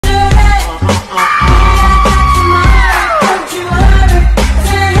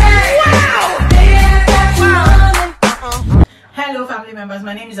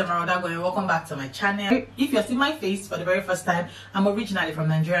is Amara and welcome back to my channel. If you're seeing my face for the very first time, I'm originally from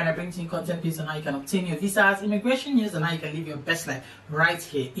Nigeria and I bring to you content based on how you can obtain your visas, immigration news, and how you can live your best life right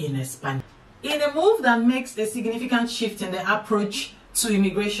here in Spain. In a move that makes a significant shift in the approach to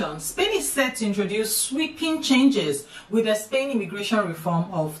immigration, Spain is set to introduce sweeping changes with the Spain immigration reform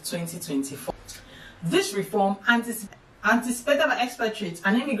of 2024. This reform, anticipated by expatriates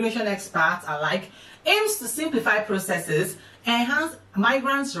and immigration experts alike, aims to simplify processes, enhance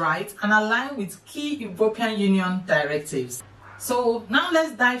migrants' rights, and align with key European Union directives. So now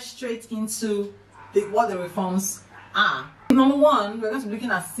let's dive straight into what the reforms are. Number one, we're going to be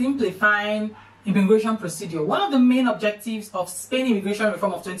looking at simplifying immigration procedure. One of the main objectives of Spain immigration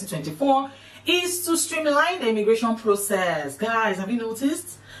reform of 2024 is to streamline the immigration process. Guys, have you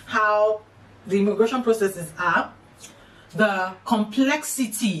noticed how the immigration processes are? The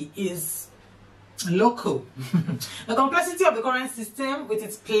complexity is local. The complexity of the current system, with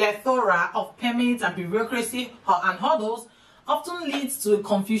its plethora of permits and bureaucracy and hurdles, often leads to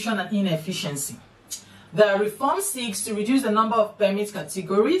confusion and inefficiency. The reform seeks to reduce the number of permit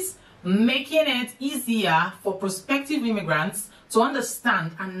categories, making it easier for prospective immigrants to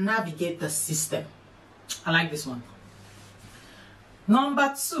understand and navigate the system. I like this one.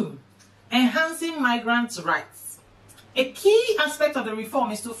 Number two, enhancing migrants' rights. A key aspect of the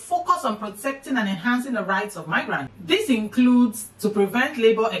reform is to focus on protecting and enhancing the rights of migrants. This includes to prevent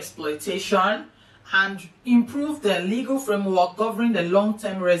labor exploitation and improve the legal framework governing the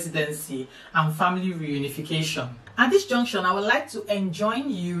long-term residency and family reunification. At this junction, I would like to enjoin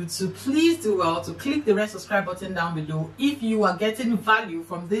you to please do well to click the red subscribe button down below if you are getting value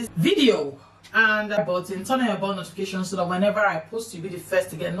from this video, and button, turn on your bell notifications so that whenever I post, you'll be the first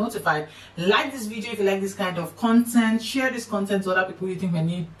to get notified. Like this video if you like this kind of content. Share this content to other people you think may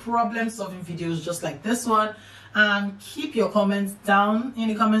need problem solving videos just like this one, and keep your comments down in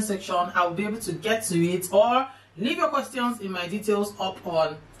the comment section. I'll be able to get to it, or leave your questions in my details up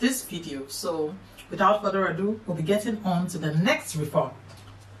on this video. So without further ado, we'll be getting on to the next reform.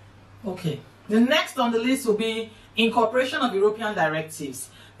 Okay, the next on the list will be incorporation of European directives.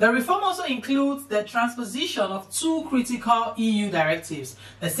 The reform also includes the transposition of two critical EU directives,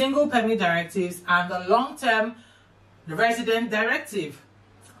 the single permit directives and the long-term resident directive.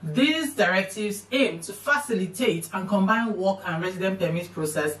 These directives aim to facilitate and combine work and resident permit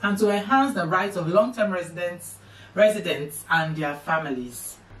process and to enhance the rights of long-term residents and their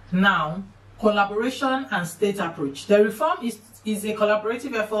families. Now, collaboration and state approach. The reform is a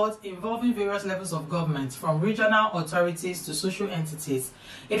collaborative effort involving various levels of government, from regional authorities to social entities.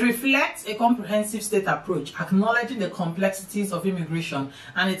 It reflects a comprehensive state approach, acknowledging the complexities of immigration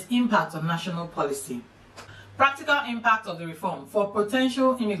and its impact on national policy. Practical impact of the reform. For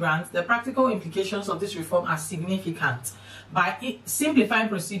potential immigrants, the practical implications of this reform are significant. By simplifying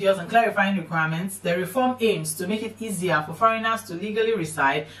procedures and clarifying requirements, the reform aims to make it easier for foreigners to legally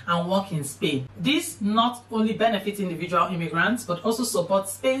reside and work in Spain. This not only benefits individual immigrants, but also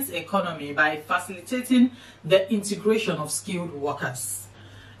supports Spain's economy by facilitating the integration of skilled workers.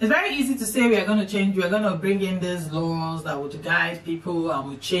 It's very easy to say we are going to bring in these laws that would guide people and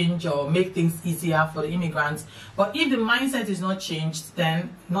would change or make things easier for the immigrants. But if the mindset is not changed,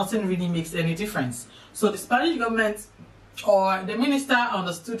 then nothing really makes any difference. So the Spanish government, or the minister,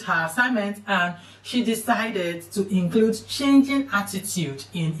 understood her assignment and she decided to include changing attitude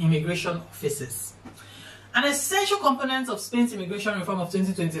in immigration offices. An essential component of Spain's immigration reform of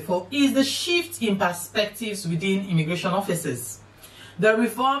 2024 is the shift in perspectives within immigration offices. The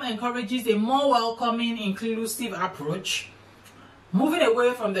reform encourages a more welcoming, inclusive approach, moving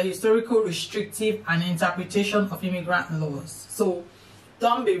away from the historical restrictive and interpretation of immigrant laws. So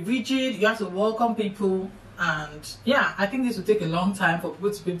don't be rigid, you have to welcome people. And yeah, I think this will take a long time for people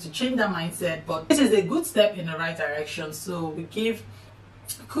to be able to change their mindset, but this is a good step in the right direction. So we give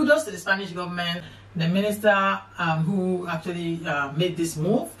kudos to the Spanish government, the minister who actually made this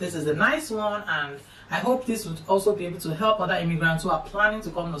move. This is a nice one, and I hope this would also be able to help other immigrants who are planning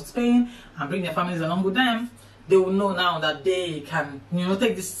to come to Spain and bring their families along with them. They will know now that they can,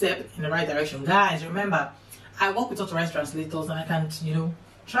 take this step in the right direction. Guys, remember, I work with authorized translators and I can,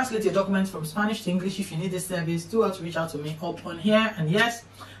 translate your documents from Spanish to English. If you need this service, do well to reach out to me up on here. And yes,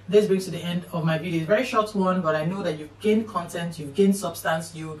 this brings to the end of my video. It's a very short one, but I know that you've gained content, you've gained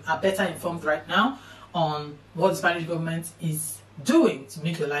substance, you are better informed right now on what the Spanish government is doing to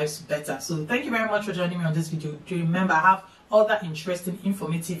make your lives better. So thank you very much for joining me on this video. Do remember, I have other interesting,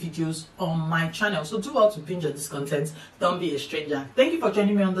 informative videos on my channel, so do well to binge on this content. Don't be a stranger. Thank you for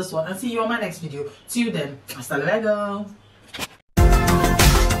joining me on this one, and see you on my next video. See you then. Hasta luego.